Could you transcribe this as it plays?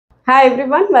Hi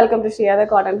everyone, welcome to Shriya The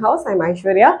Cotton House. I'm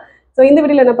Aishwarya. So இந்த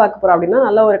வீடியோல என்ன பார்க்க போறோம் அப்படினா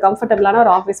நல்ல ஒரு கம்ஃபர்ட்டபிளான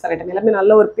ஒரு ஆபீஸ் வேர் ஐட்டம். எல்லாமே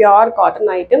நல்ல ஒரு பியூர்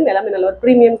காட்டன் ஐட்டம். எல்லாமே நல்ல ஒரு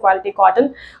பிரீமியம் குவாலிட்டி காட்டன்.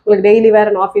 உங்களுக்கு டெய்லி வேர்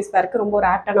அண்ட் ஆபீஸ் வேர்க்கு ரொம்ப ஒரு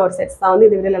ஆப்டான ஒரு செட்ஸ் தான் வந்து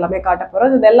இந்த வீடியோல எல்லாமே காட்ட போறோம்.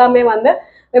 இது எல்லாமே வந்து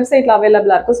வெப்சைட்ல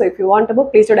அவைலபிளா இருக்கும். So if you want to book,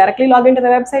 please do directly log into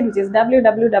the website which is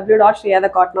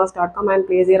www.shriyathecottonhouse.com and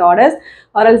place your orders,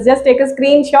 or else just take a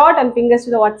screenshot and ping us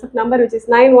to the WhatsApp number which is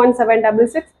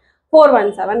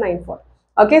 9176641794.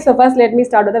 Okay, so first let me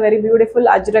start with a very beautiful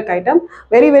ajrak item.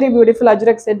 Very beautiful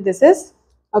ajrak set this is.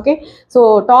 Okay, so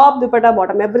top, dupatta,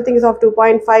 bottom, everything is of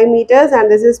 2.5 meters and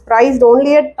this is priced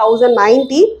only at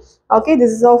 1090. Okay,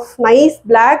 this is of nice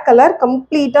black color,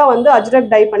 complete on the ajrak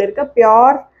dye panirka,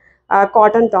 pure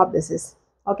cotton top this is.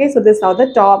 Okay, so this is how the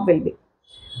top will be.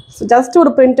 So just to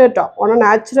printed top on a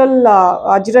natural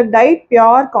ajrak dye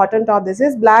pure cotton top. This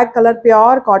is black color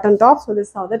pure cotton top. So this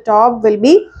is how the top will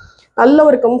be. Nalla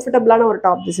or comfortable or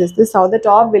top. This is how the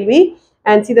top will be,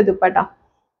 and see the dupatta.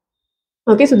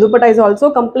 Okay, so dupatta is also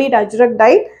complete ajrak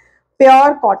dye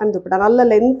pure cotton dupatta. Nalla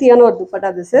lengthy or dupatta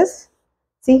this is.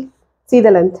 See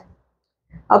the length.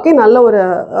 Okay, nalla or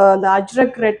the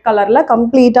ajrak red color la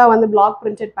complete on the block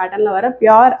printed pattern la vara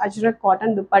pure ajrak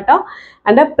cotton dupatta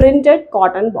and a printed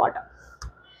cotton bottom.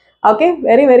 Okay,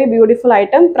 very beautiful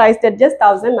item, priced at just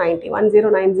 1090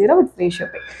 with free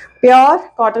shipping. Pure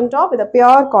cotton top with a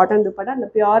pure cotton dupatta and a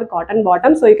pure cotton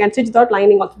bottom, so you can stitch without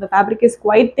lining also. The fabric is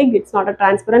quite thick, it's not a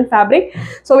transparent fabric,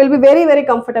 so will be very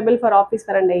comfortable for office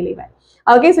wear and daily wear.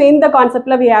 Okay, so in the concept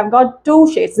we have got two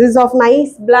shades. This is of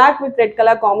nice black with red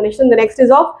color combination, the next is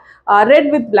of red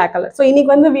with black color. So we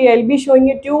will be showing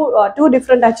you two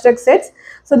different ajrak sets.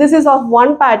 So this is of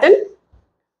one pattern.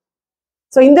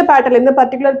 So in the pattern, in the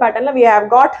particular pattern, we have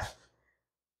got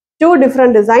two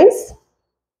different designs.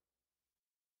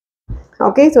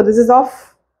 Okay, so this is of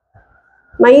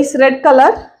nice red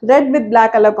color, red with black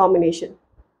color combination.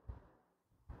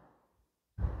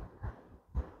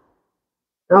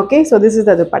 Okay, so this is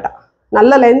the dupatta.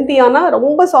 Nalla lengthy ana,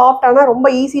 romba soft ana, romba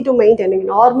easy to maintain.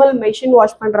 Normal machine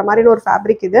wash pandra mari or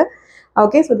fabric idu.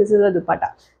 Okay, so this is the dupatta.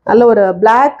 Nalla or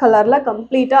black color la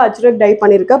complete ajrak dye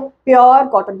panirka pure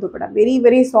cotton dupatta.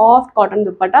 Very soft cotton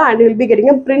dupatta, and you will be getting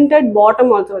a printed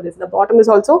bottom also. This the bottom is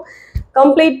also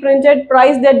complete printed,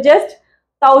 priced at just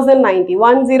 1090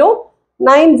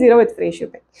 with free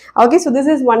shipping. Okay, so this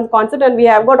is one concept, and we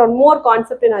have got one more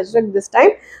concept in ajrak this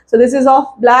time. So this is of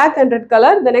black and red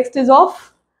color. The next is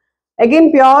of again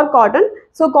pure cotton.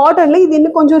 So cotton la idu innu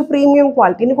konjam premium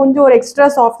quality, innu konjam or extra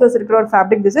softness irukra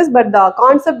fabric this is, but the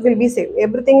concept will be same.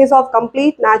 Everything is of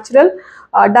complete natural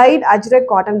dyed ajrak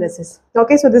cotton this is.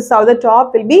 Okay, so this is how the top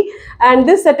will be, and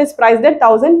this set is priced at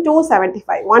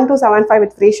 1275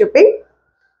 with free shipping.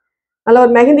 Nalla or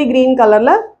mehendi green color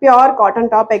la pure cotton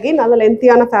top, again nalla lengthy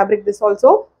ana fabric this also.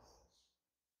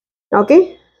 Okay,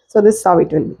 so this is how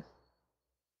it will be.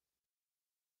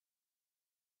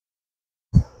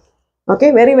 Okay,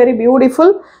 very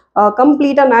beautiful,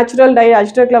 complete a natural dye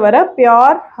ajrak la vara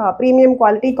pure premium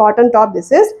quality cotton top this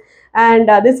is, and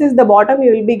this is the bottom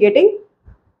you will be getting,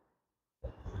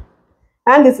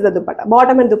 and this is the dupatta.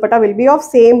 Bottom and dupatta will be of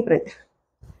same print.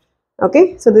 Okay,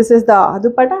 so this is the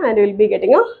dupatta, and you will be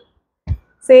getting a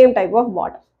same type of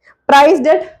bottom, priced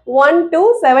at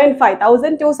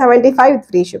 1275 with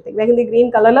free shipping. Like in the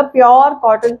green color la pure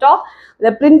cotton top,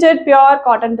 the printed pure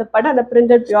cotton dupatta and the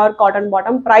printed pure cotton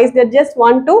bottom, priced at just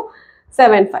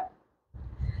 1275.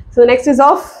 So next is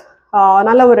of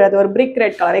nalla or brick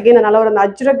red color, again nalla or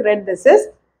ajrak red this is.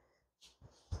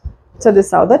 So this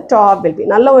is how the top will be.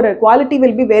 Nalla or quality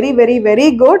will be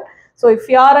very good. So if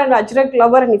you are an ajrak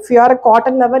lover and if you are a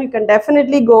cotton lover, you can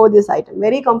definitely go with this item.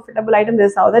 Very comfortable item.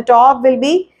 This is how the top will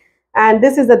be, and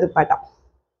this is the dupatta.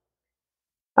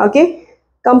 Okay,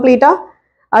 complete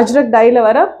ajrak dye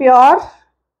lavara pure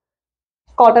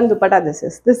cotton dupatta this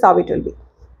is. This is how it will be.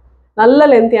 Nalla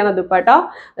lengthy ana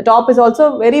dupatta. The top is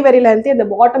also very lengthy, and the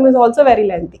bottom is also very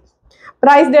lengthy.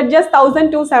 Priced at just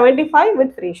 1275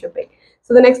 with free shipping.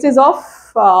 So the next is of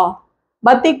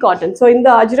batik cotton. So in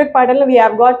the ajrak pattern we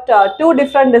have got two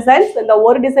different designs. In the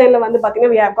one design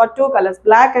we have got two colors,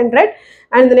 black and red,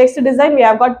 and in the next design we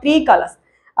have got three colors.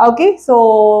 Okay,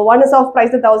 so one is of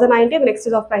price at 1090, the next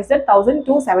is of price at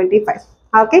 1275.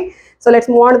 Okay, so let's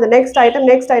move on to the next item.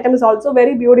 Next item is also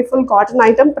very beautiful cotton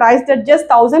item, priced at just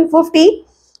 1050.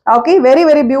 Okay,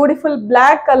 very beautiful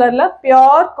black color la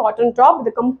pure cotton top with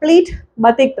the complete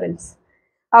batik prints.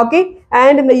 Okay,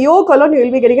 and in the yoke alone you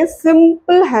will be getting a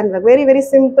simple handwork, very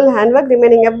simple handwork,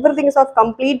 remaining everything is of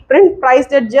complete print,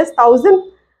 priced at just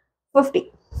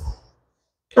 1050.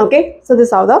 Okay, so this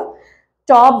is how the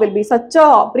top will be. Such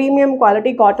a premium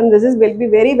quality cotton this is, will be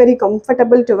very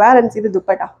comfortable to wear, and see the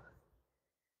dupatta.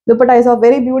 Dupatta is of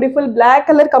very beautiful black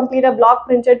color, complete a block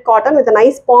printed cotton with a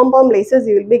nice pom-pom laces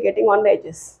you will be getting on the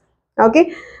edges.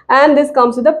 Okay, and this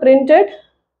comes with a printed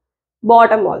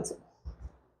bottom also.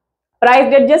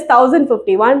 Price at just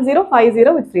 1050,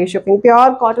 1050 with free shipping.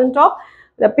 Pure cotton top,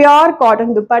 the pure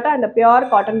cotton dupatta and the pure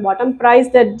cotton bottom,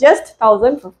 priced at just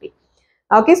 1050.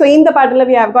 Okay, so in the pattern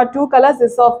we have got two colors.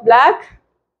 This is of black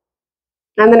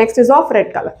and the next is of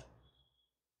red color.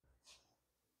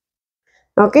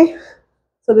 Okay,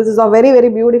 so this is a very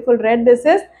beautiful red. This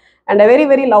is, and a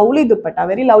very lovely dupatta,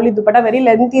 very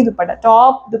lengthy dupatta,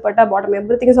 top dupatta, bottom,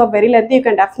 everything is of very lengthy. You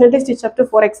can definitely stitch up to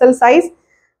 4XL size.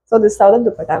 So this is how the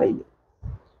dupatta will be.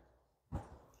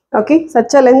 Okay,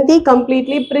 such a lengthy,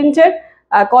 completely printed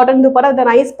cotton dupatta with the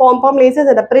nice pom-pom laces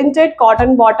and a printed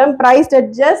cotton bottom, priced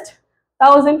at just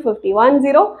 1050,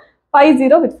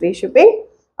 1050 with free shipping.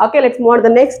 Okay, let's move on to the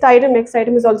next item. Next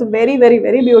item is also very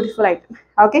beautiful item.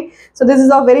 Okay, so this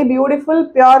is a very beautiful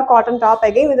pure cotton top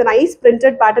again with a nice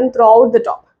printed pattern throughout the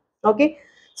top. Okay,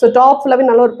 so top full of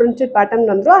a printed pattern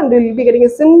and we will be getting a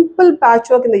simple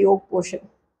patchwork in the yoke portion.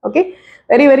 Okay,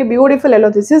 very beautiful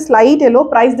yellow. This is light yellow,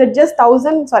 priced at just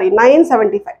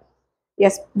 975.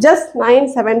 Yes, just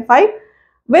 975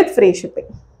 with free shipping.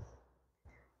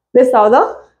 This is how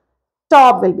the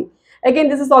top will be. Again,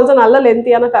 this is also another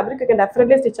lengthy fabric. You can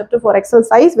definitely stitch up to 4XL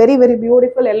size. Very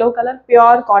beautiful yellow color,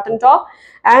 pure cotton top,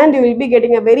 and you will be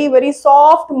getting a very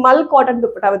soft mull cotton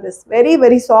dupatta with this.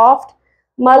 Very soft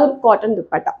mull cotton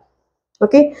dupatta.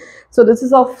 Okay, so this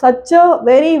is of such a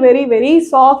very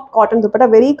soft cotton dupatta,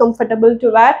 very comfortable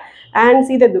to wear. And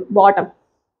see the bottom.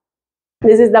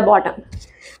 This is the bottom,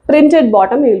 printed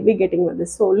bottom you will be getting with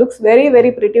this. So looks very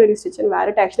pretty when you stitch and wear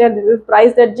it. Actually, this is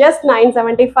priced at just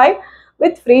 975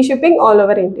 with free shipping all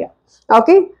over India.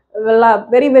 Okay, well,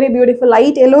 very beautiful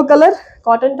light yellow color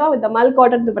cotton top with the mull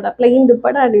cotton dupatta, plain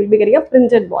dupatta, and you will be getting a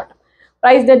printed bottom,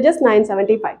 priced at just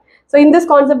 975. So in this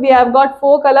concept we have got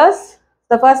 4 colors.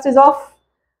 The first is of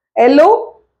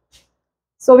yellow.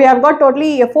 So we have got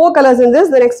totally 4 colors in this.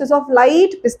 The next is of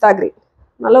light pista green.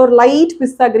 Now light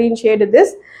pista green shade is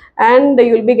this, and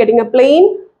you will be getting a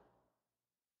plain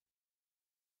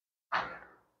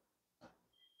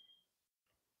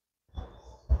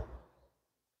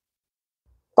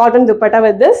cotton dupatta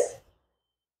with this.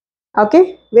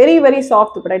 Okay, very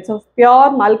soft dupatta. It's of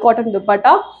pure mull cotton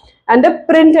dupatta and a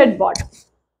printed bottom.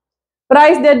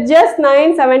 Priced at just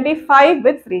 975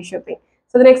 with free shipping.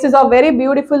 So the next is a very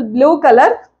beautiful blue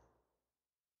color,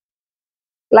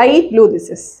 light blue. This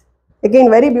is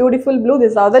again very beautiful blue.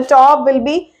 This is how the top will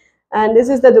be, and this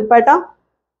is the dupatta.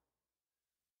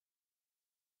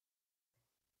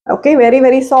 Okay,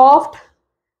 very soft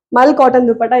mull cotton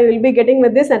dupatta you will be getting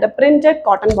with this, and a printed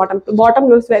cotton bottom. The bottom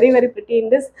looks very pretty in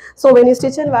this. So when you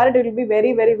stitch and wear it, it will be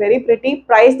very pretty.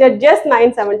 Priced at just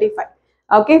 975.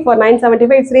 Okay, for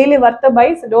 975, it's really worth the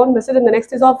buy. So don't miss it. And the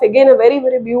next is of again a very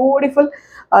beautiful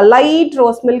light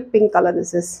rose milk pink color.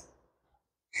 This is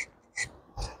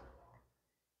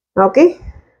okay.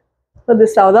 So this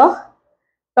is how the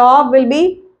top will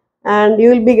be, and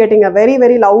you will be getting a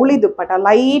very lovely dupatta,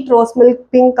 light rose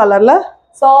milk pink color la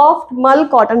soft mull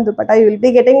cotton dupatta you will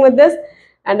be getting with this,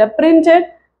 and a printed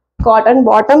cotton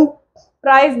bottom,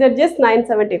 priced at just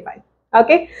 975.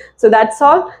 Okay, so that's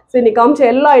all. So in comes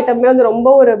yellow item a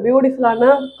beautiful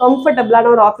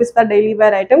comfortable office wear daily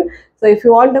wear item. So if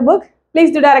you want to book, please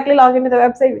do directly log into the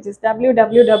website, which is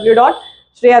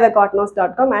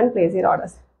www.shriyathecottonhouse.com, and place your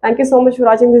orders. Thank you so much for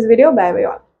watching this video. Bye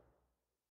all.